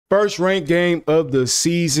First ranked game of the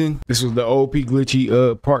season. This was the OP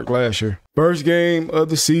glitchy Park Lasher. First game of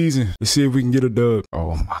the season. Let's see if we can get a dub.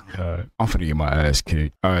 Oh my God. I'm finna get my ass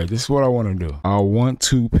kicked. All right, this is what I want to do. I want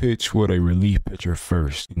to pitch with a relief pitcher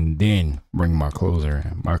first and then bring my closer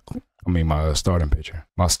in. My starting pitcher.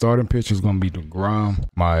 My starting pitcher is going to be DeGrom.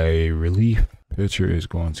 My relief pitcher is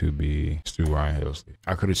going to be Stu Ryan Helsley.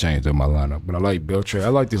 I could have changed up my lineup, but I like Beltre. I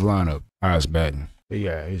like this lineup. How it's batting. He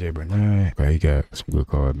got AJ Burnett. Okay, he got some good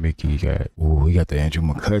card. Mickey, he got the Andrew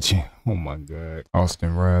McCutcheon. Oh my God.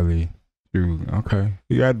 Austin Riley. Dude, okay.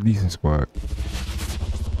 He got a decent squad.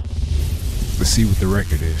 Let's see what the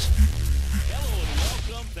record is. Hello and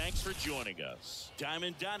welcome. Thanks for joining us.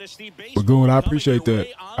 Diamond Dynasty Baseball. We're going. I appreciate that.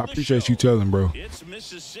 I appreciate you telling, bro. It's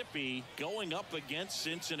Mississippi going up against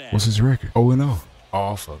Cincinnati. What's his record? 0-0.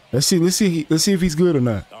 Oh, fuck. Let's see if he's good or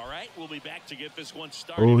not. All right, we'll be back to get this one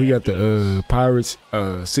started. Oh, he got the Pirates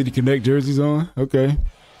City Connect jerseys on. Okay.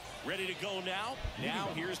 Ready to go now. Now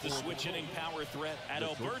here's the switch hitting power threat at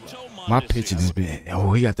Alberto Mondesi. My pitching has been.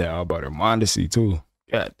 Oh, he got that Alberto Mondesi too.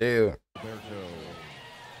 God damn.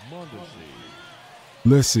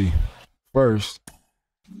 Let's see. First,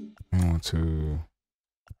 I want to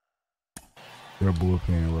get a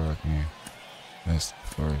bullpen where I can. That's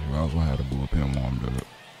first. I was gonna have the bullpen warmed up.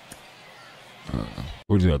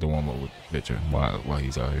 We just have to warm up with the pitcher while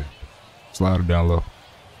he's out here. Slider down low.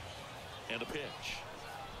 And a pitch.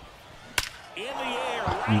 In the air,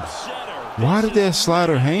 right center. Why did that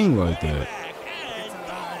slider hang like that?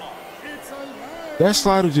 That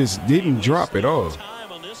slider just didn't drop at all. It's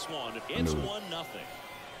 1-0.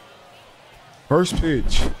 First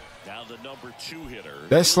pitch. Now the number 2 hitter.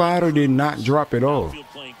 That slider did not drop at all.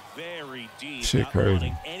 Very deep, Shit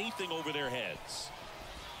crazy. anything over their heads.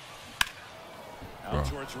 Out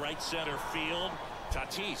towards right center field.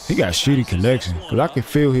 Tatis. He got shitty connection. Cause I can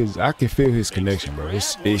feel his connection, bro.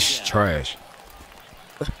 It's trash.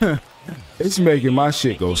 It's making my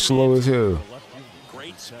shit go slow as hell.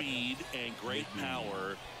 Great speed and great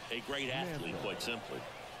power. A great athlete, quite simply.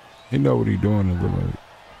 He know what he doing in the like.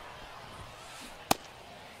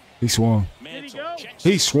 He swung.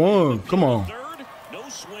 He swung. Come on. Third, no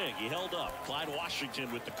swing. He held up. Clyde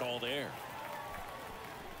Washington with the call there.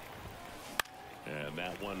 And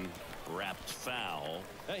that one wrapped foul.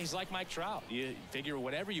 He's like Mike Trout. You figure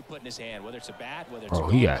whatever you put in his hand, whether it's a bat, whether it's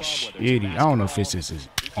he got shitty. I don't know if it's just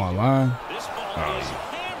online. This ball is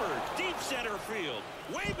hammered deep center field.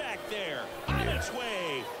 Way back there. On its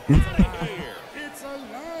way. It's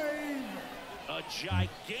alive. A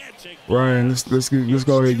gigantic. Ryan, let's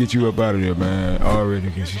go ahead and get you up out of there, man. Already,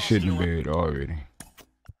 because you shit in the bed already.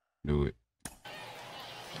 Do it.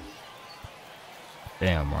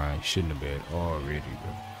 Damn, Ryan, you shit in the bed already,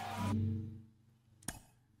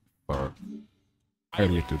 bro. Fuck. I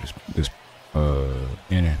gotta get through this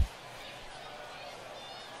inning.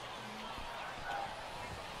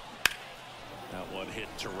 That one hit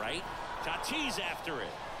to right. Tatis after it.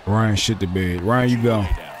 Ryan shit the bed. Ryan, you go.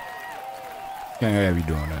 Can't have you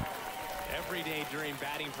doing that. Every day during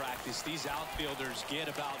batting practice, these outfielders get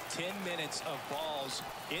about 10 minutes of balls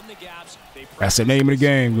in the gaps. That's the name of the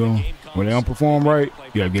game, bro. When they don't perform right,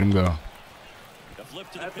 you gotta get them going. The flip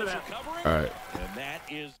to the pitcher covering. All right. And that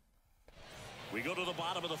is. We go to the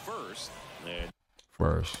bottom of the first. And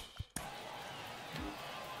First.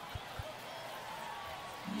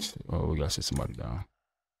 Oh, we gotta sit somebody down.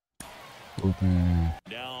 Open.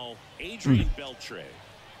 now Adrian Beltre.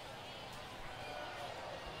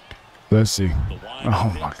 Let's see. The wide Oh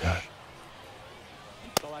pitch. my God.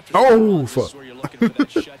 Oh fuck.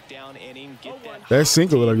 That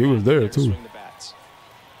single looked like it was there too.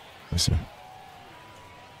 Let's see.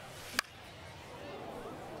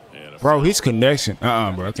 Bro, his connection.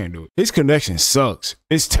 Bro, I can't do it. His connection sucks.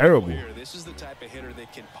 It's terrible. This is the type of hitter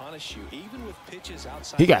that can punish you even with pitches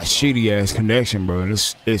outside. He got shitty ass connection, bro.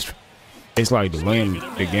 It's like delaying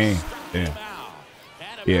the game. Yeah.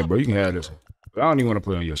 Yeah, bro, you can have this. But I don't even want to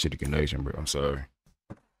play on your shitty connection, bro. I'm sorry.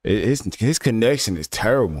 His connection is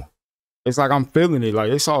terrible. It's like I'm feeling it. Like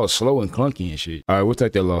it's all slow and clunky and shit. All right, we'll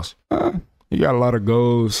take that loss. He got a lot of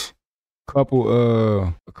goals. A couple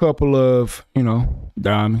of,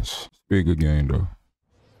 diamonds. Be a good game though.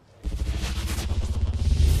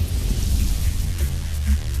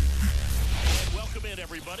 Welcome in,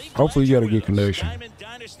 everybody. Hopefully you got a good connection. Diamond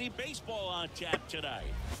Dynasty Baseball on tap tonight.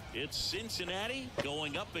 It's Cincinnati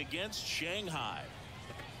going up against Shanghai.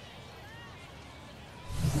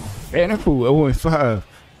 Man, that fool 0-5.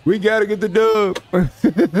 We gotta get the dub.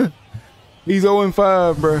 He's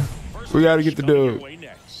 0-5, bro. We gotta get the dub.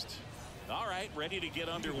 All right, ready to get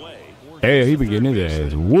underway. Hey, he been getting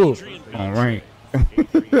his ass whooped on rank.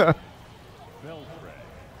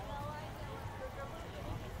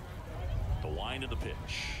 wind of the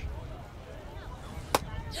pitch.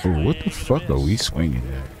 Oh, what the fuck are we swinging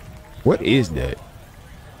at? What is that?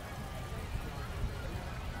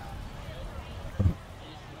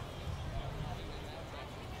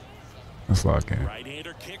 That's lock in.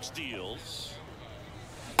 Right-hander kicks, deals.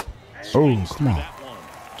 Oh, come on.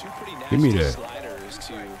 Two pretty Give me nasty that. sliders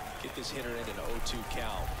to get this hitter into an 0-2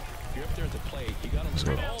 count. If you're up there at the plate, you got Let's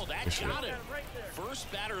to go. Oh, that got him.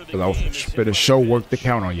 First batter of the Cause I was game is finna hit show right work the pitch.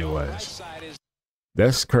 count on your right ass. side is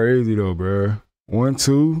That's crazy though, bro.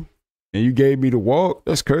 1-2, and you gave me the walk.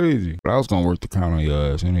 That's crazy. But I was gonna work the count on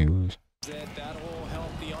your ass anyways. that'll help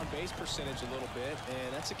the on-base percentage a little bit,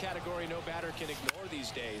 and that's a category no batter can ignore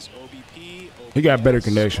these days. OBP, OPS, He got better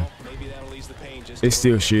connection. well, maybe that'll ease the pain just It's a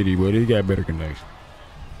still little shitty, but he got better connection.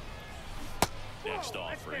 Next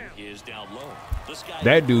offering is down low. This guy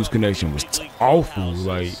That dude's connection was awful.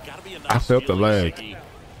 Like, I felt the lag.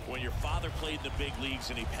 When your father played in the big leagues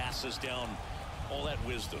and he passes down all that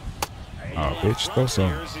wisdom. Oh, bitch, throw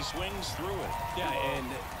some. As he swings through it. Yeah, and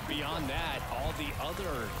beyond that, all the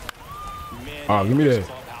other men Oh, give me in that. these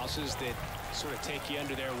clubhouses that sort of take you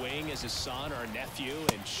under their wing as a son or a nephew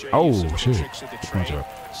and show Oh, you some of the shit. tricks of the Punch trade.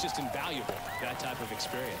 up. It's just invaluable, that type of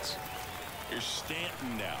experience. Here's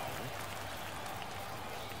Stanton now.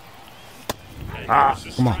 And Ah, here's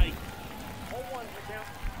the come on. strike.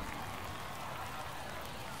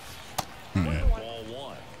 And ball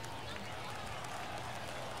one.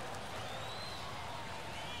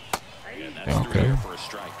 And that's through Okay. there for a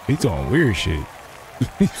strike. He's doing weird shit.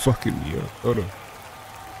 He fucking me up. Hold on.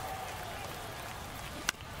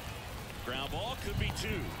 Ground ball could be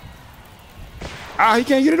two. Ah, he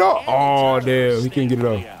can't get it off. Oh, damn, he can't get it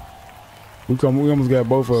off. We almost got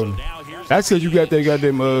both of them. Now here's That's because you got that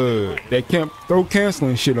goddamn that camp throw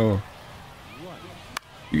canceling shit on.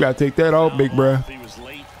 You gotta take that off, big bruh. He was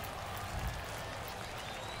late.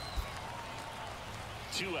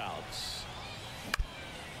 2 outs.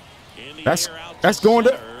 In the That's- air, out that's to going to-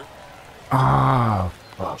 center. Ah,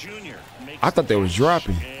 fuck. Junior makes I thought the they was catch,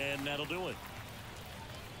 dropping. and that'll do it.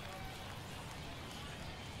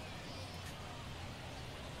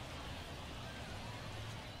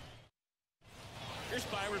 Here's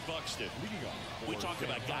Byron Buxton. We talk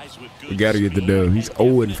about guys with good We gotta get the speed, dub. He's and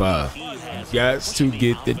 0-5. he has Got to the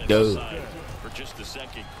get the offensive dub. side. For just a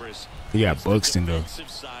second, Chris. He got it's the Buxton, though. defensive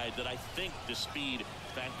side that I think the speed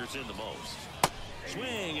factors in the most.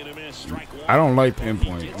 Swing and a miss, strike one. I don't like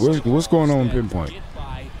pinpoint. What's going on in pinpoint? Get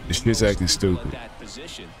by This shit's acting most people at stupid. that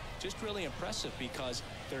position. Just really impressive because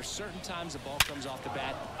there's certain times the ball comes off the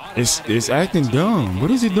bat. It's automatically acting that team dumb.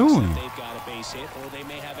 What is it thinks that doing? They've got a base hit or they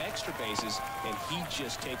may have extra bases and he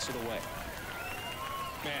just takes it away.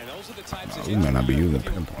 Man, those are the types of We might not be using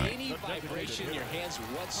pinpoint. any vibration in your hands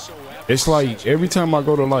whatsoever. It's like every time I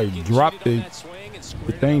go to like Get drop cheated on the that swing and square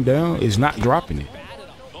it thing up. down, it's not dropping it.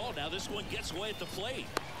 Oh, now this one gets away at the plate.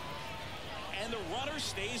 And the runner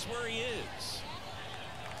stays where he is.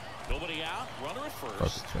 Nobody out, runner at Fuck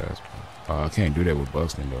first. the fastball. I can't do that with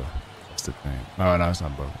Buxton though. That's the thing. No, it's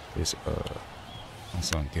not Buxton. It's my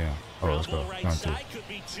son Cam. Oh, let's go. Ground ball right Count two. side could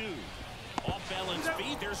be two. Off balance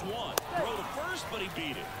feed, there's one. Throw to first, but he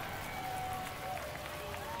beat it.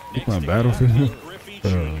 You playing Next Battlefield? to Griffey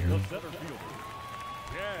Jr.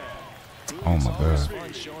 Oh my Always god.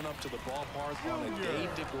 fun showing up to the ballpark on a day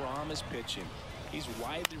DeGrom is pitching. He's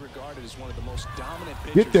widely regarded as one of the most dominant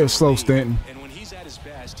pitchers. Get there, in the slow league. Stanton. And when he's at his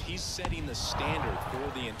best, he's setting the standard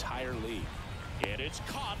for the entire league. And it's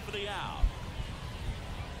caught for the out.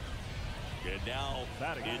 And now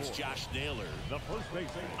it's Josh Naylor.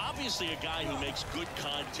 Obviously a guy who makes good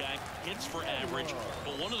contact, hits for average,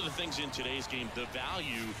 but one of the things in today's game, the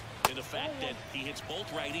value in the fact that he hits both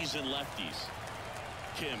righties and lefties.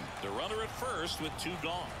 Kim, the runner at first with 2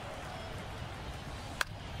 gone.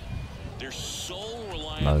 They're so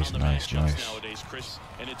reliant Nice, on the nice, matchups nice. nowadays, Chris,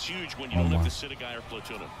 and it's huge when you Oh don't have my. to sit a guy or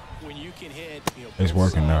platoon him. When you can hit, It's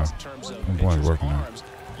both working now. sides in terms of I'm going pitchers' working now. arms,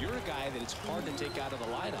 you're a guy that it's hard to take out of the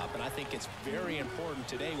lineup, and I think it's very important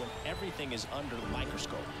today when everything is under the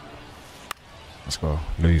microscope. Let's go.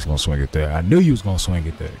 I knew he was gonna swing it there. I knew he was gonna swing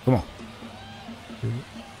it there. Come on.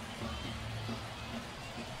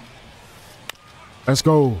 Let's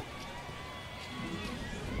go.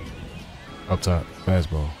 Up top,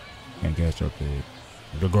 fastball. Can't catch up there.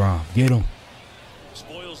 DeGrom, get him.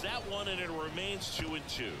 Spoils that one, and it remains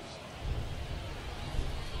 2-2.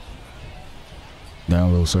 Down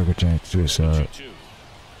a little circle change to his side. 2-2.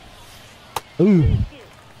 Ooh.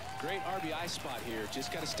 Great RBI spot here.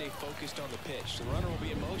 Just got to stay focused on the pitch. The runner will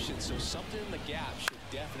be in motion, so something in the gap should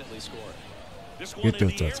definitely score. This one Get in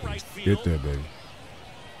there, the air, Tatis. right Get field. there, baby.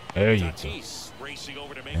 There you go. Tatis racing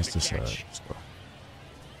over to make That's the the side. catch. Let's go.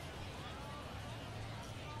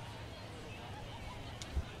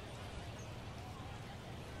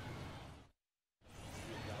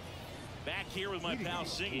 to my pal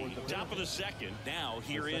Siggy. Top of the second. Now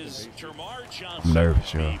here is Termarr I'm Johnson.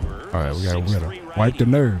 nervous, yo. All right, we gotta wipe the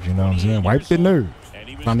nerves. You know what I'm saying? Wipe the nerves.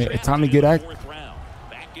 It's time to get active. You know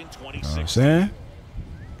what I'm saying?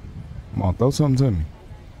 Come on, throw something to me.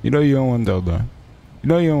 You know you don't want to throw nothing. You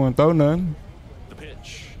know you don't want to throw nothing. The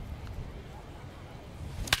pitch.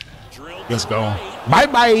 Let's go.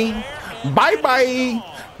 Bye-bye. Bye-bye.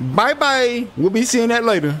 Bye-bye. We'll be seeing that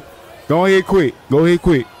later. Go ahead quick. Go ahead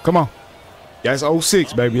quick. Come on. That's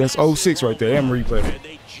 06, baby. That's 06 right there. I'm replaying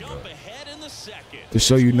it. To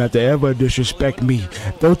show you not to ever disrespect me.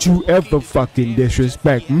 Don't you ever fucking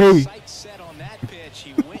disrespect me.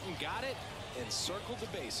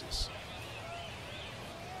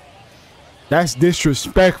 That's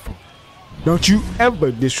disrespectful. Don't you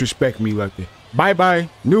ever disrespect me like that. Bye-bye.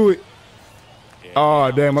 Knew it.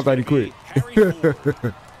 Oh, damn. I thought he quit.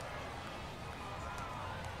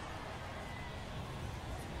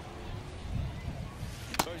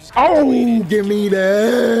 Oh, give me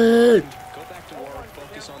that. Go back to work.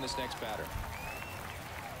 Focus on this next batter.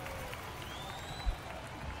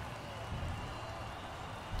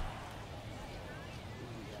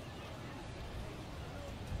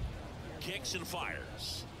 Kicks and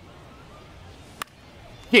fires.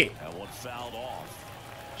 Yeah. That one fouled off.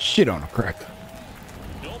 Shit on a cracker.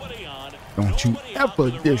 Nobody on. Don't you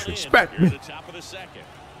ever disrespect me. Top of the second.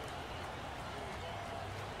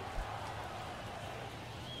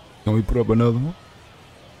 Can we put up another one?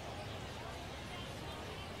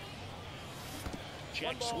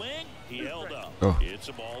 Check swing. He held up. Oh. It's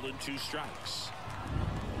a ball and 2 strikes.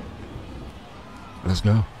 Let's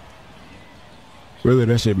go. Really,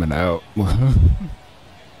 that shit been out. Let's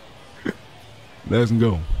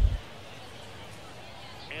go.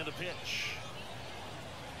 And the pitch.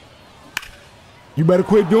 You better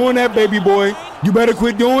quit doing that, baby boy. You better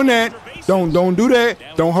quit doing that. Don't do that.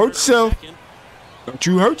 Don't hurt yourself. Don't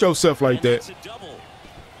you hurt yourself like that.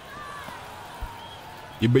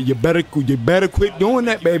 You better quit doing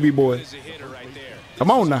that, baby boy.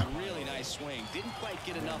 Come on now.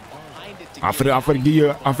 I'm finna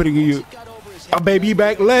give you a baby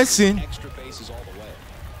back lesson. At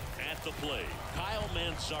the plate, Kyle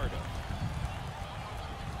Mansardo.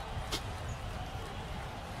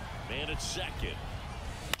 Man at second.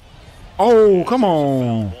 Oh, come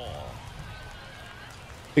on.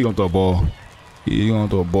 He gonna throw a ball. He gonna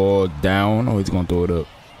throw a ball down, or he's gonna throw it up.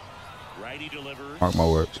 Righty delivers. Mark my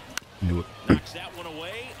words. Do it. Knocks that one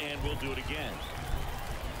away, and we'll do it again.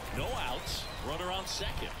 No outs. Runner on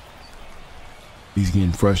second. He's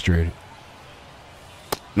getting frustrated.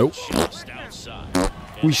 Nope. Just outside.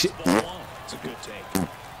 We shit. It's a good take.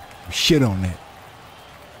 Shit on that.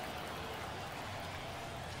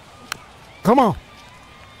 Come on.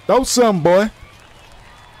 Throw some, boy.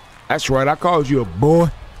 That's right. I called you a boy.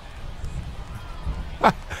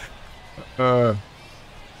 Don't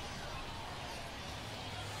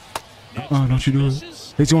you do it.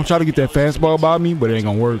 He's gonna try to get that fastball by me, but it ain't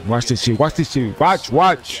gonna work. Watch this shit. Watch this shit. Watch.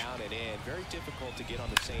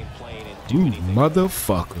 You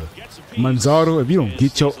motherfucker. Manzardo, if you don't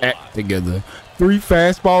get your act together, 3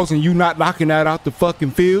 fastballs and you not knocking that out the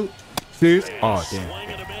fucking field? Serious? Oh, damn.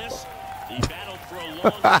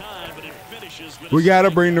 We gotta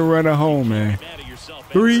bring the runner home, man.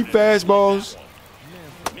 3 fastballs.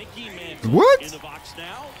 What?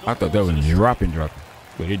 I thought that was dropping, but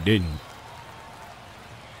it didn't.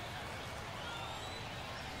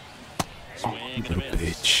 Oh, you little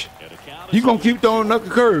bitch. You gonna keep throwing knuckle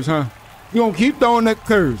curves, huh? You gonna keep throwing knuckle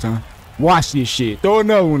curves, huh? Watch this shit. Throw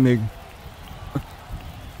another one, nigga.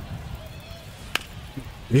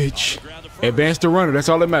 Bitch. Advance the runner. That's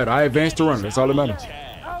all that matters. I advanced the runner. That's all that matters.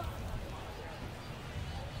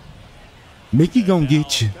 Mickey gonna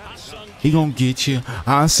get you. He gonna get you.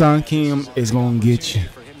 Han-Sang Kim is gonna get you.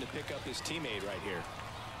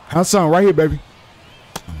 Han-Sang right here, baby.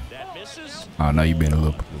 Oh, now you been a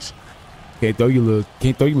little pussy. Can't throw your little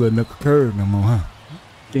knuckle curve no more, huh?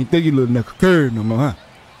 Can't throw your little knuckle curve no more, huh?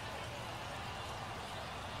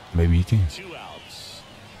 Maybe you can. 2 outs.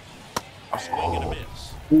 Swing and a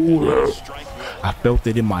miss. Ooh. I felt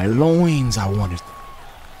it in my loins. I wanted to.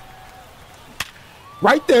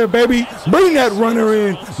 Right there, baby. Bring that runner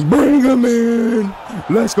in. Bring him in.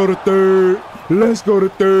 Let's go to third. Let's go to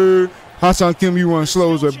third. Han-Sang Kim, you run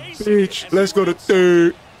slow as a bitch. Let's go to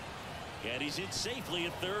third.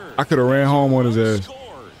 I could have ran home on his ass.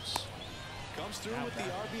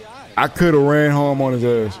 I could have ran home on his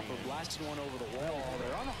ass.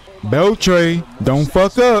 Beltre, don't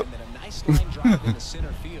fuck up.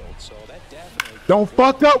 Don't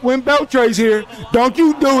fuck up when Beltre's here. Don't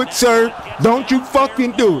you do it, sir. Don't you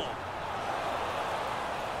fucking do it.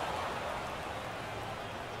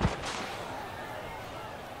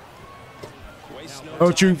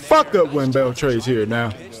 Don't you fuck up when Beltre's here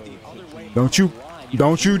now. Don't you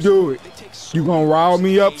do it. You gonna rile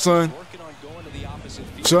me up, son.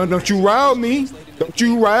 Son, don't you rile me. Don't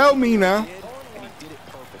you rile me now.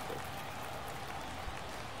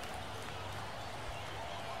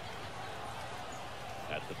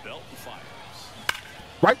 At the belt and fires.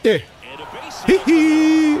 Right there. Hee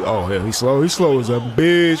hee. Oh, hell, he's slow. He's slow as a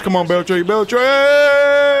bitch. Come on, Beltre.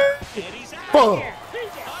 Fuck.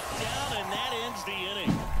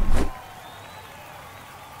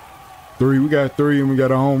 Three. We got 3, and we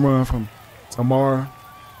got a home run from Tamara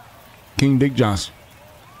King Dick Johnson.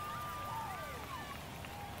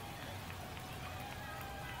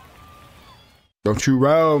 Don't you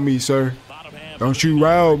rile me, sir. Don't you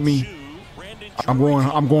rile me. I'm going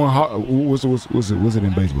hard. Was it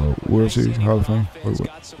in baseball? World Series, Hall of Fame?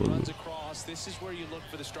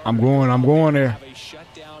 I'm going there.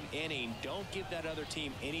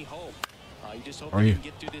 Oh yeah,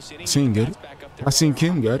 Seen get it. I seen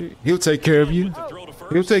Kim got it. He'll take care of you.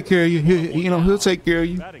 He'll take care of you. He'll take care of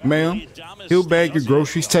you, ma'am. He'll bag your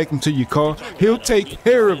groceries, take them to your car. He'll take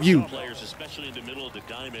care of you,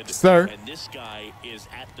 sir. And this guy is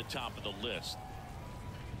at the top of the list.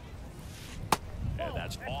 And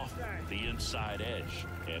that's off the inside edge,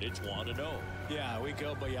 and it's 1-0. Yeah, we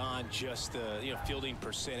go beyond just the fielding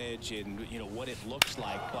percentage and what it looks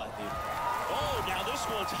like, but oh, now this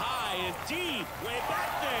one's high and deep, way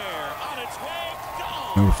back there, on its way,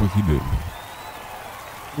 gone. No, the fuck he did.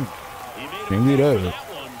 Can't do that.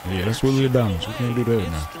 Yeah, that's Willie Adonis. We can't do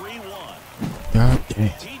that now. God damn.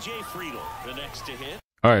 TJ Friedel, the next to hit.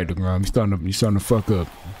 All right, DeGrom, you starting to fuck up.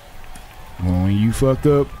 When you fuck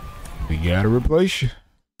up, we gotta replace you.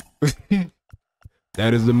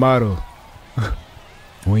 That is the motto.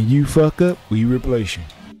 When you fuck up, we replace you.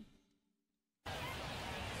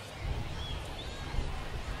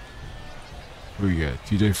 Who you got?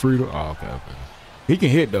 TJ Friedel? Oh, okay. He can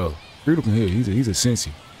hit though. Friedel can hit. He's a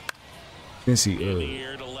Cincy.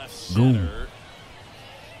 Goon.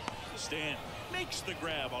 Stan makes the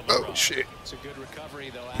grab on the Oh shit. it's a good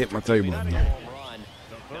recovery though. Hit my table. Not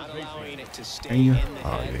allowing it to stay in the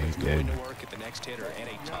head, yeah, he's going dead. to work at the next hitter and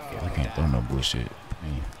a tough We at can't bat. throw no bullshit.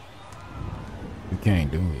 Man. We can't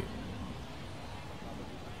do it.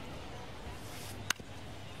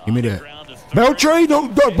 Give me that. Beltre,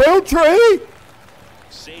 don't Beltre.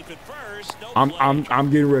 Safe at first. No I'm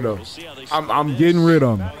getting rid of him. I'm getting rid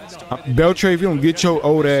of him. Beltre, if you don't get your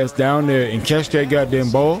old ass down there and catch that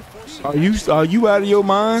goddamn ball, are you out of your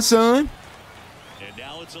mind, son? And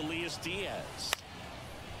now it's Elias Diaz.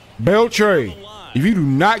 Beltre, if you do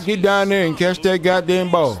not get down there and catch that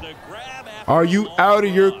goddamn ball, are you out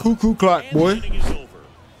of your cuckoo clock, boy?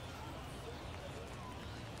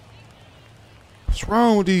 What's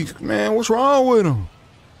wrong with these, man? What's wrong with them?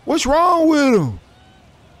 What's wrong with them?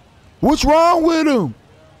 What's wrong with them?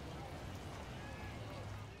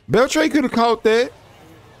 Beltre could have caught that.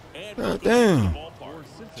 God damn.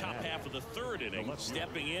 Top half of the third inning,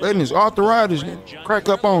 stepping in. Letting his arthritis crack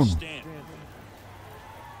up on him.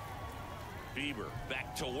 Bieber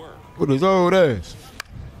back to work. With his old ass.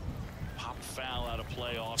 Pop foul out of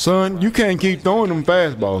play off. Son, you can't keep throwing them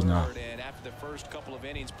fastballs now. And after the first couple of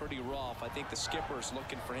innings, pretty rough. I think the skipper's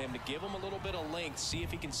looking for him to give him a little bit of length, see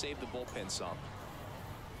if he can save the bullpen some.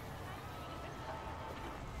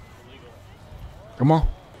 Come on.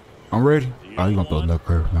 I'm ready. Oh, you gonna throw no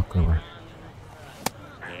curve. And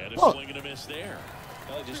a swing and a miss there.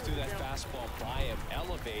 Well, just threw that fastball by him,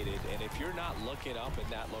 elevated, and if you're not looking up in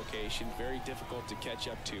that location, very difficult to catch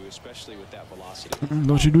up to, especially with that velocity.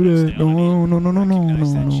 Don't you do that.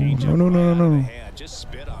 No. Just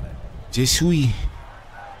spit on it. Je suis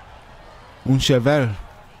un cheval.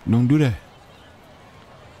 Don't do that.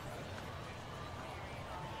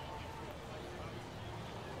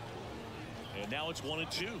 And now it's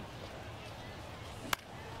 1-2.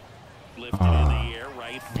 Lifted in the air,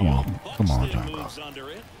 right field. Come on, Buxton John. moves under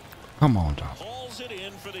it. Come on, John. Calls it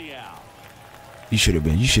in for the out. You should have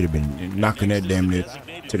been knocking that damn near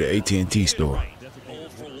to the AT&T store. 0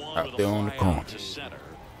 for 1 Out with there a on the fly corner. out to center.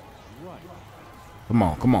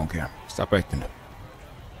 Come on, Cam. Stop acting up.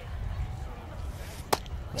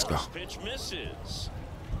 Let's go. First pitch misses.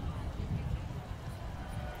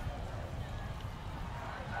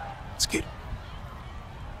 Let's get it.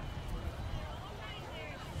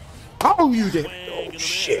 Oh, you did. Oh,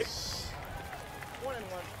 shit.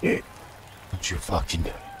 Yeah. Don't you fucking do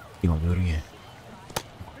it. You gonna do it again.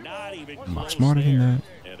 Not even I'm not close smarter than there.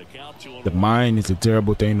 that. And a count to him. The mind is a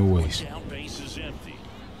terrible thing to waste. Down base is empty.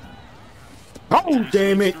 Oh,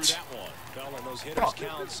 damn it. That one. Fell in those hitters'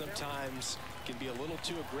 counts sometimes can be a little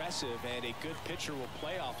too aggressive, and a good pitcher will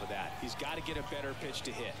play off of that. He's got to get a better pitch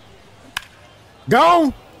to hit.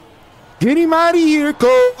 Go! Get him out of here,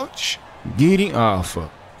 coach. Get him. Oh,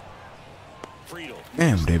 fuck.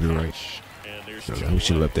 Damn, David Wright. We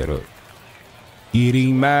should have left that up. Get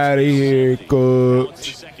him out of here,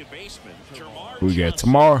 coach. We got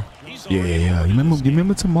tomorrow. Yeah. You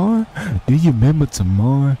remember tomorrow? Do you remember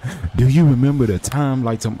tomorrow? Do you remember the time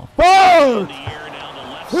like tomorrow?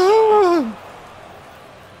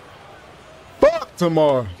 Fuck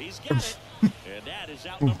tomorrow. And that is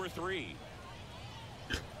out number 3.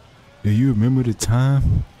 Do you remember the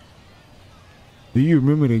time? Do you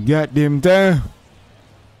remember the goddamn time?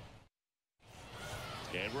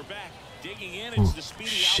 And we're back. Digging in, it's the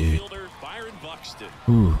speedy outfielder, Byron Buxton.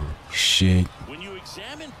 Ooh, shit. When you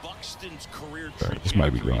examine Buxton's career This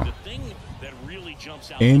might be wrong. the thing that really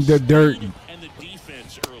jumps out In the dirt. and the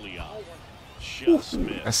defense early on. Just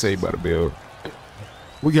missed. I saved by the bell.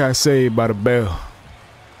 We got saved by the bell.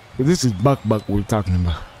 This is Buck we're talking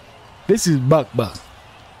about. This is Buck.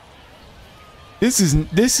 This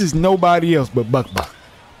is nobody else but Buck.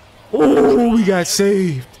 Oh, we got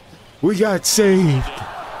saved. We got saved.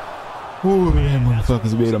 Oh, that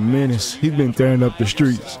motherfucker's been a menace. He's been tearing up the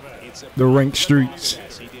streets. The ranked streets.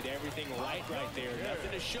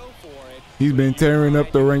 He's been tearing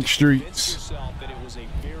up the ranked streets.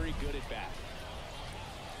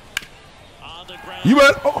 You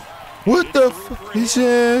bet. Oh, what the fuck is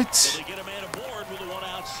that?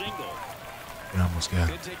 It almost got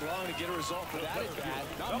it. Didn't take long to get a result for that at bat.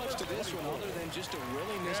 Not much to this one other than just a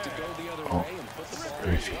willingness to go the other way and put the ball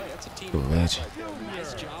in play. That's a team.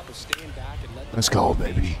 Nice job of staying back and let Let's go,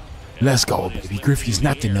 baby. Let's go, baby. Griffey's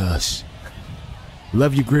nothing to us.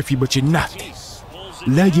 Love you, Griffey, but you're nothing.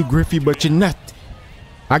 Love you, Griffey, but you're nothing.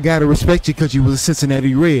 I gotta respect you because you was a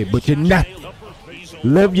Cincinnati Red, but you're nothing.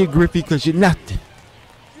 Love you, Griffey, because you're nothing.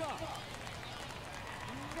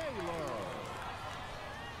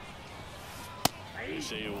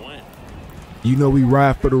 You know we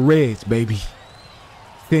ride for the Reds, baby.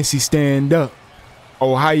 Cincy stand up.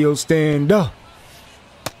 Ohio stand up.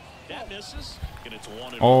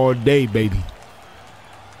 All day, baby.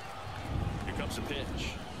 Here comes a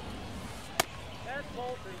pitch.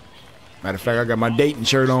 Matter of fact, I got my Dayton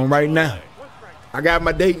shirt on right now. I got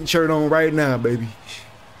my Dayton shirt on right now, baby.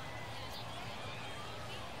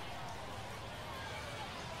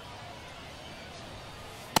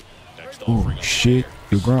 Oh, shit.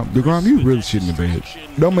 DeGrom, you really shit in the bed.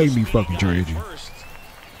 Don't make me fucking trade you.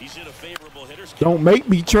 Don't make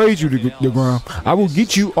me trade you, DeGrom. I will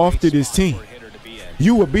get you off to this team.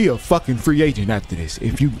 You will be a fucking free agent after this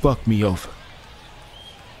if you fuck me over.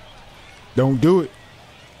 Don't do it.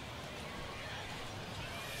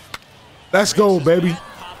 Let's go, baby.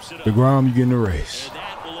 DeGrom, you getting the raise.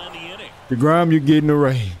 DeGrom, you're getting the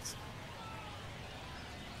raise.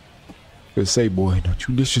 Just say, boy, don't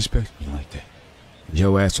you disrespect me like that.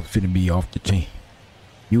 Your ass was finna be off the team.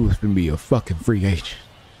 You was finna be a fucking free agent.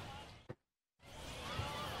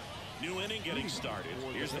 New inning getting started.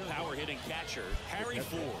 Here's the power hitting catcher, Harry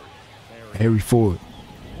Ford. Harry Ford.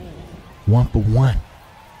 1 for 1.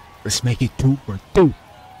 Let's make it 2 for 2.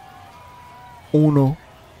 Uno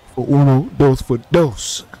for uno, dos for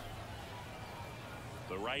dos.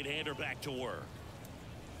 The right-hander back to work.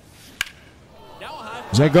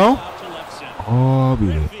 Is that gone? Oh,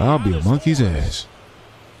 I'll be a monkey's ass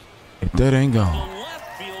if that ain't gone.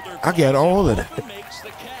 I got all of that.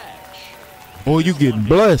 Boy, you getting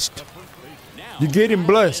blessed. You getting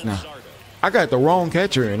blessed now. I got the wrong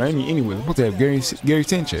catcher in. Anyway, I'm supposed to have Gary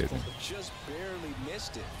Sanchez.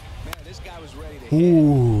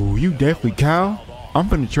 Ooh, you definitely, Kyle. I'm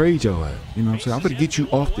finna trade your ass. You know what I'm saying? I'm finna get you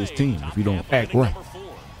off this team if you don't act right.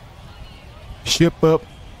 Ship up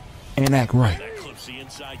and act right.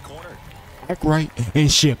 Act right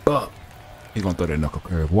and ship up. He's gonna throw that knuckle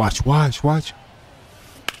curve. Watch. Watch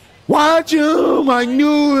him. I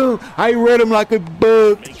knew him. I read him like a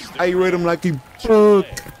book.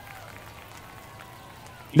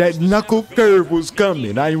 That knuckle curve was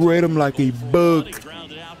coming. I read him like a book.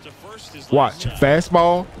 Watch.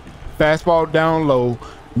 Fastball down low.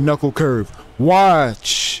 Knuckle curve.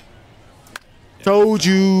 Watch. Told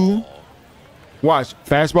you. Watch.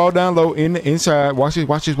 Fastball down low in the inside. Watch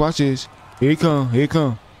this. Here it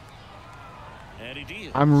come.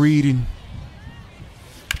 I'm reading.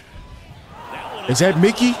 Is that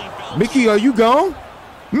Mickey? Mickey, are you gone?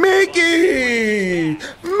 Mickey,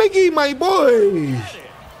 my boy.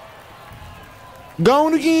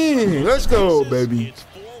 Gone again. Let's go, baby.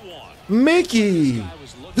 Mickey.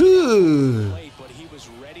 Good.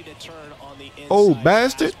 Oh,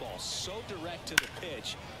 bastard.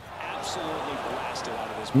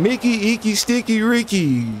 Mickey, Icky, Sticky,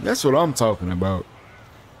 Ricky. That's what I'm talking about.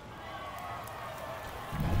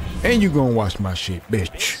 And you gonna watch my shit,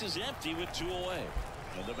 bitch. Base is empty with 2 away.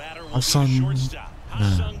 And the batter will be Ha-Seong. shortstop,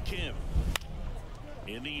 Ha-Seong Kim.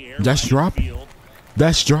 In the air, That's right drop? field,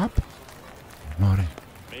 That's drop? No, that.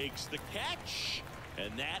 makes the catch,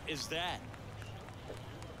 and that is that.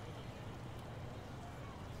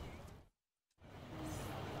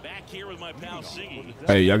 Back here with my pal Siggy.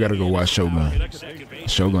 Hey, y'all gotta go watch Shogun.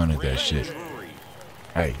 Shogun is that shit.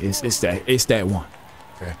 Hey, it's that one.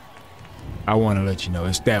 Okay. I wanna let you know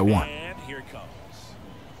it's that one. And here it comes.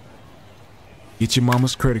 Get your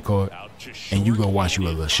mama's credit card Out to and you short, go watch you a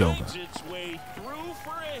and little it Shogun. finds its way through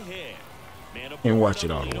for a hit. Man And watch it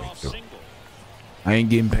all the way through. I ain't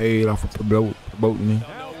getting paid off of promoting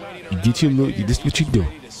it. You get your little, this what you do.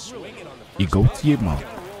 You go to your mama.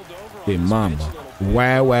 Your mama,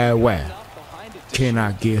 why can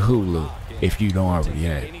I get Hulu if you don't already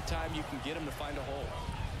have it? Anytime you can get him to find a hole.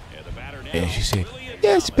 And she said,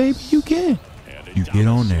 yes, baby, you can. You get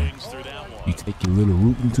on there. You take your little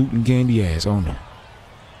rootin' tootin' candy ass on there.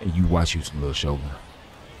 And you watch you some little Shogun.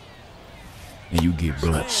 And you get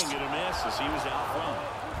blessed.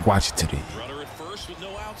 Watch it today. Runner at first with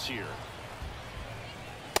no outs here.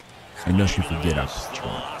 And don't you forget I put you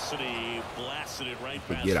on. Velocity blasted it right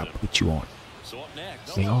past Forget I him. put you on. So up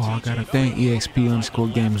next, Say, oh, I gotta thank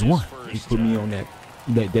EXP_Games1. He put me on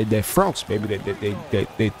that frost, baby.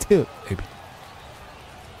 That tip, baby.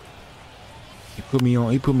 He put me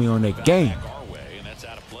on that game. back our way, and that's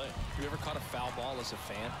out of play. You ever caught a foul ball as a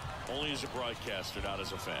fan? Only as a broadcaster, not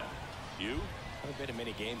as a fan. You? I've been to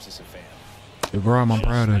many games as a fan. Hey, bro, I'm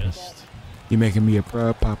proud of you. You're making me a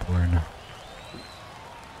proud papa right now.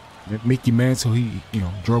 Mickey Mantle, he,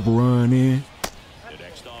 drove a run in. The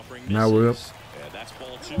next offering Now we're up misses, and that's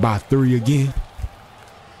ball 2. by 3 again.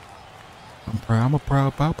 I'm a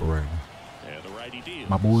proud papa right now. And the righty deals.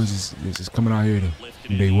 My boys is coming out here to Lifted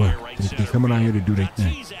do in their the work. air, right They center coming out field. here to do their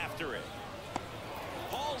thing. Tatis after it.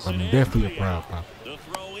 Hauls I'm it in definitely for a the proud out. papa. The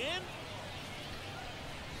throw in.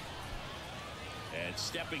 And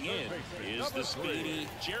stepping in is the speedy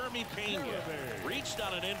Jeremy Pena. Reached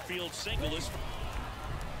on an infield single.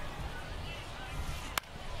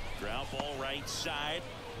 Ground ball right side.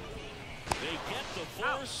 They get the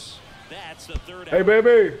force. That's the third Hey, out.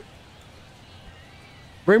 baby.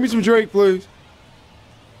 Bring me some Drake, please.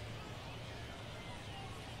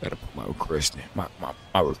 Gotta put my request in. My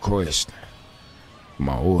request.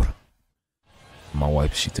 My order. My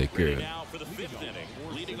wife, she take care of it. Now for the 5th inning.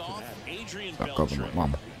 Leading off, Adrian Stop calling my Beltre.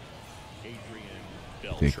 mama.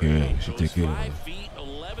 Adrian Take care of it. She Beltre take care of goes it. 5 feet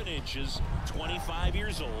 11 inches, 25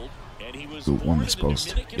 years old, and he was Good born woman in the supposed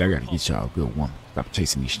to. Dominican Y'all gotta Republic. get y'all a good woman. Stop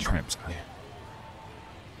chasing these tramps out here.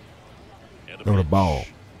 And Throw the pitch. ball.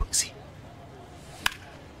 Pussy.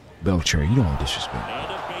 Beltre, you don't disrespect.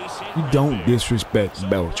 And a base hit You right don't there. disrespect So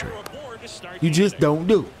Beltre. runner aboard to start You the just inning. don't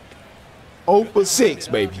do it. 0 for 6,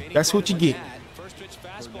 baby. That's what you get. First pitch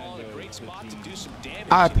fastball in a great spot to do some damage.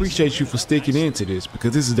 I appreciate you for sticking into this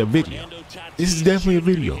because this is a video. Fernando Tatis This is definitely a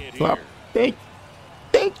shooting video. hit So here.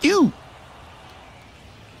 thank you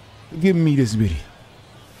for giving me this video.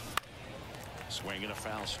 Swinging a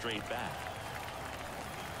foul straight back.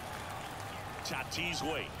 Tatis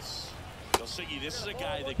waits. So, Siggy, this is a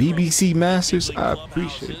guy that BBC Masters, big I clubhouses,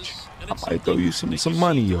 appreciate you. and I it's might throw you some that you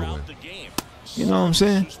money see your throughout way. the game. You know what I'm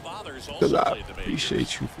saying? Whose fathers also Because I played the majors.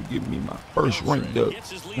 appreciate you for giving me my first ranked up.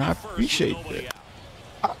 Gets his lead And I at first with appreciate nobody that.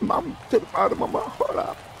 out. I'm to the bottom of my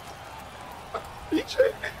heart. I appreciate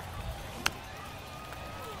it.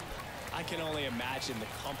 I can only imagine the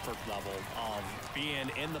comfort level of being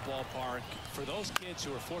in the ballpark for those kids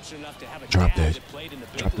who are fortunate enough to have a Drop dad that. played in the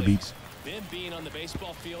big Drop the leagues. Them being on the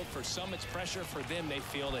baseball field, for some it's pressure. For them, they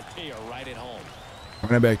feel that they are right at home.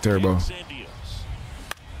 Run it back, Turbo. San Diaz.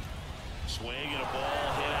 Swing and a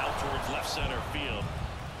ball hit out towards left center field.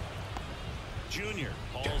 Junior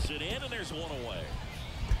hauls it in, and there's one away.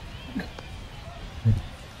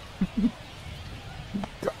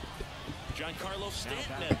 Giancarlo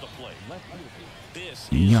Stanton at the plate. This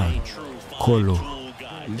is Young a true Colo fine-tool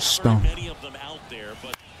guy. There Stanton. aren't many of them out there,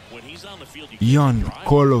 but when he's on the field, you Young can't drive.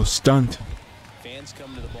 Colo Stanton. Fans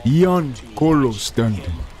come to the ball. Young Colo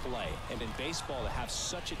Stanton. Play. And in baseball, to have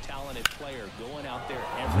such a talented player going out there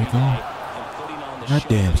There every we day go. and putting on the God show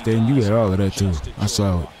damn, that he Stan, you does, got all of that too. just a I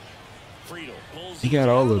saw joy. it. Friedel pulls He it got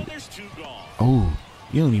all down, of and it. there's 2 gone. Oh,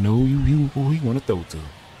 you don't even know who he want to throw to.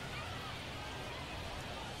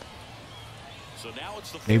 So now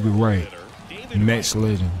it's the David fourth Wright. hitter, David Mets Wright.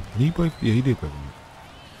 legend. Did he play? Yeah, he did play for me.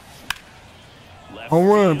 Left Home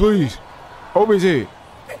run, field. please. Over his head.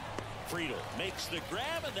 Friedel makes the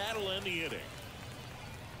grab, and that'll end the inning.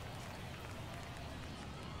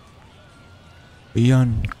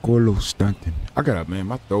 Giancarlo Stanton. I got man,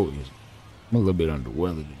 my throat is. I'm a little bit under the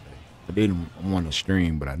weather today. I didn't want to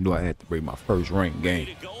stream, but I knew I had to bring my first ranked game.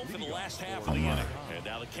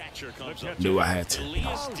 Knew I had to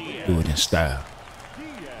do it in style.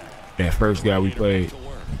 That first guy we played,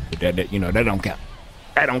 that don't count.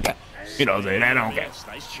 That don't count. You know what I'm saying? That don't count.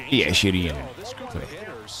 He had shitty in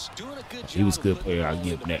it. He was a good player. I'll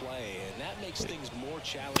give him that.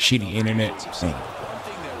 Shitty internet. One thing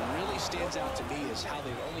that really stands out to me is how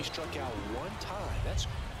they've only struck out one time. That's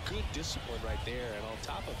good discipline right there. And on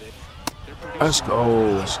top of it, let's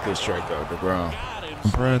go. Let's get straight out the ground.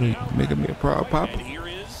 I'm proud of you. Making me a proud papa. Here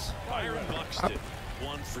is Byron Buxton,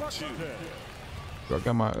 1 for 2. So I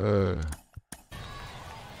got my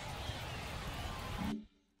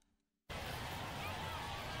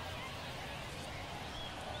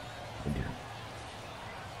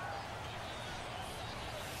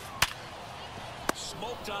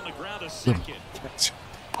Smoked on the ground a second.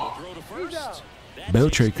 Throw to first.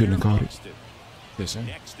 Beltre couldn't have caught it.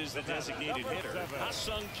 Next is the designated hitter,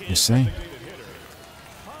 Ha-Seong Kim. The same.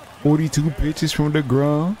 42 pitches from the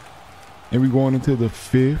ground. And we're going into the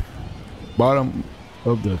 5th. Bottom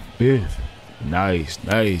of the 5th. Nice,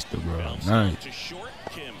 the ground. Nice. To short,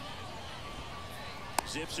 Kim.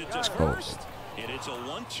 Zips it to first. And it's a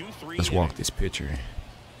 1-2-3. Let's walk this pitcher in.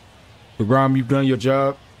 DeGrom, you've done your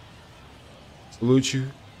job. Salute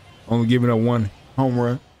you. Only giving up 1 home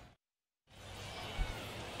run.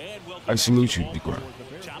 I salute you, DeGrom.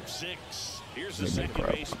 Top 6. Here's the second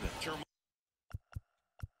baseman.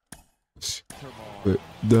 But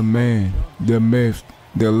the man, the myth,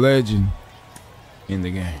 the legend in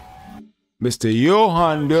the game, Mr.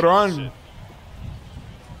 Johan Duran.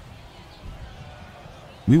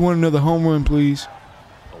 We want another home run, please.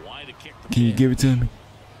 Can you give it to me?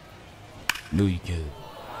 Knew you could.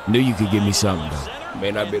 Knew you could give me something, though.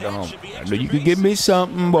 May not be the home. I knew you could give me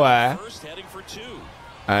something, boy.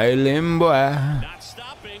 Island boy.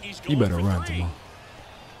 You better run, Timo.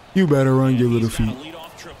 You better run your little feet.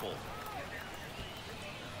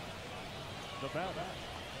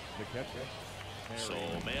 So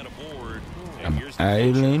man aboard. I'm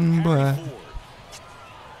Island boy.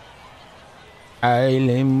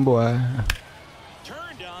 Island boy.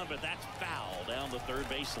 Turned on, but that's foul down the third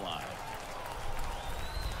baseline.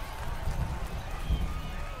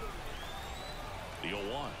 The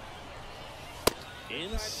 0-1.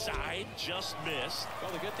 Inside, just missed.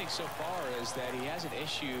 Well, the good thing so far is that he hasn't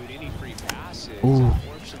issued any free passes. Ooh.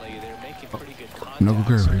 Unfortunately, they're making pretty good contact. No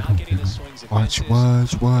good. So not getting the swings and Watch,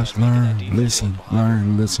 misses. learn, listen,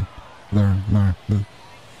 learn, listen, learn, look.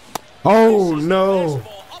 Oh no!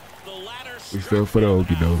 We fell for the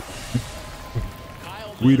okie doke.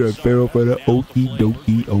 We done fell for the okie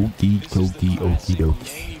dokie, okie dokie, okie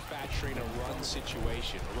dokie. Manufacturing a run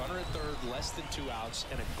situation. Runner at third, less than 2 outs,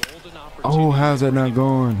 and a golden opportunity. Oh, how's that not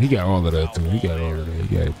going? He got all of that too. He got all of that.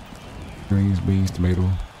 He got greens, beans, tomato,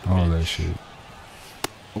 all that shit.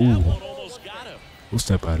 Ooh. We'll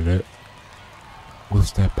step out of that. We'll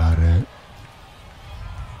step out of that.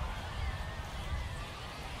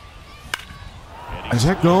 Is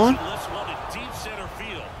that going?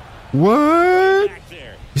 What?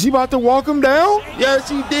 Is he about to walk him down? Yes,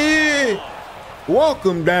 he did. Walk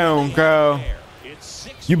him down, Kyle.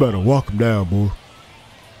 You better walk him down, boy.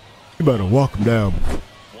 You better walk him down.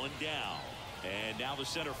 One down, and now the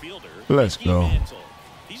center fielder. Let's go.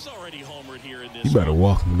 He's already homered here in this. You better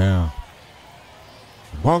walk him down.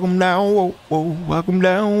 Walk him down, whoa, whoa. Walk him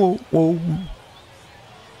down, whoa, whoa.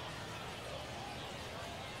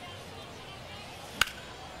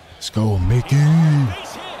 Let's go, Mickey.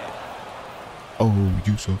 Oh,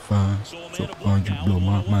 you so fine. So fine, you blow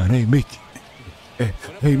my mind. Hey, Mickey.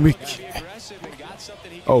 Hey, Mickey.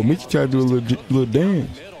 Oh, Mickey tried to do a little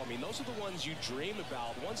dance.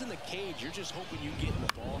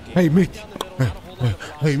 Hey, Mickey.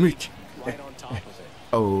 Hey, Mickey.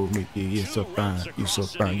 Oh, Mickey, you're so fine. You're so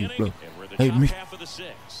fine, you blow. Hey, Mickey.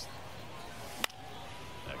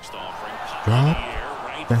 Drop.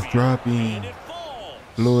 That's dropping.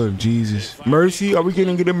 Lord Jesus. Mercy. Are we going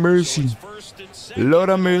to get a mercy? Lord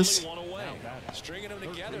of mercy. Stringing them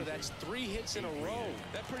together, that's 3 hits in a row.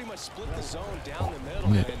 That pretty much split the zone down the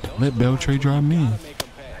middle. Let Beltre drop me in.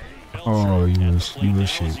 Oh, you little shit. You little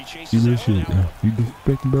shit. Yeah. You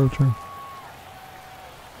disrespecting Beltre?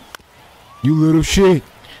 You little shit.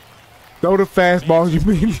 Throw the fastballs you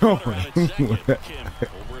been throwing.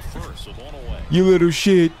 You little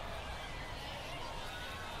shit.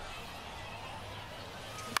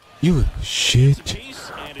 You little shit.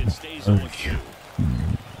 Oh, you.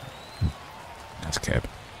 That's cap.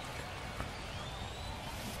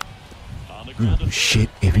 You little shit.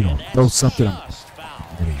 If you don't throw something,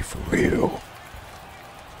 real.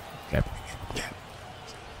 Yeah.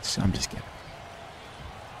 I'm just kidding.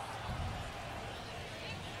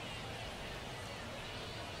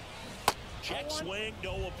 Check swing,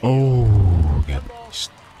 no appeal. Oh, yeah.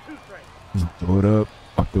 Throw it up.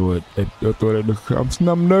 I'll throw it. I'll throw it.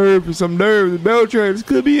 I'm nervous. I'm nervous. Beltran, this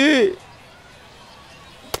could be it.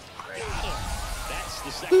 That's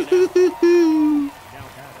the second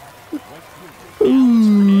out.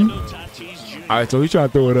 Fernando Tatis Jr. All right, so he's trying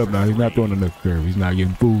to throw it up now. He's not throwing enough curve. He's not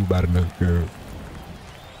getting fooled by enough curve.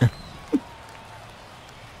 And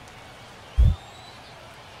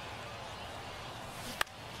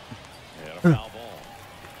a foul ball.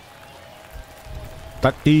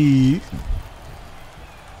 Tatis.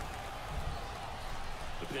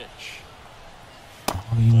 The pitch.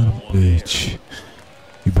 Oh, you little bitch.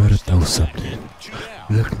 You better throw something. 2 down.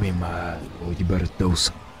 Look me in my eyes, boy. You better throw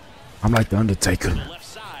something. I'm like the Undertaker. Left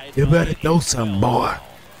side. You better throw something, boy.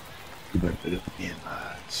 You better look me in my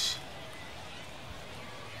eyes.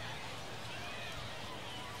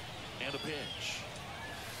 And a pitch.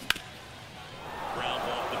 Ground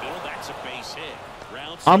ball up the middle. That's a base hit.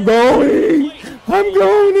 Round I'm zero. going. I'm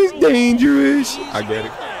going. It's dangerous. I get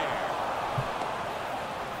it.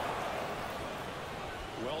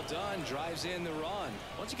 Well done, drives in the run.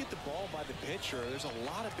 Once you get the ball by the pitcher, there's a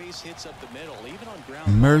lot of base hits up the middle, even on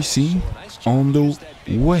ground. Mercy balls. So a nice job on to the use that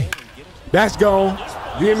big way. hit and get it. That's gone.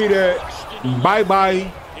 Give me that.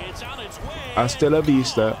 Bye-bye. It's on its way. Hasta la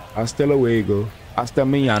vista. Hasta luego. Hasta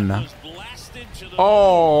mañana. Was blasted to the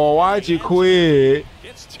Oh, why'd you quit?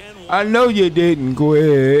 It's 10-1. I know you didn't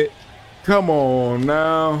quit. Come on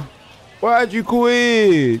now. Why'd you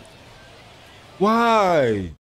quit? Why?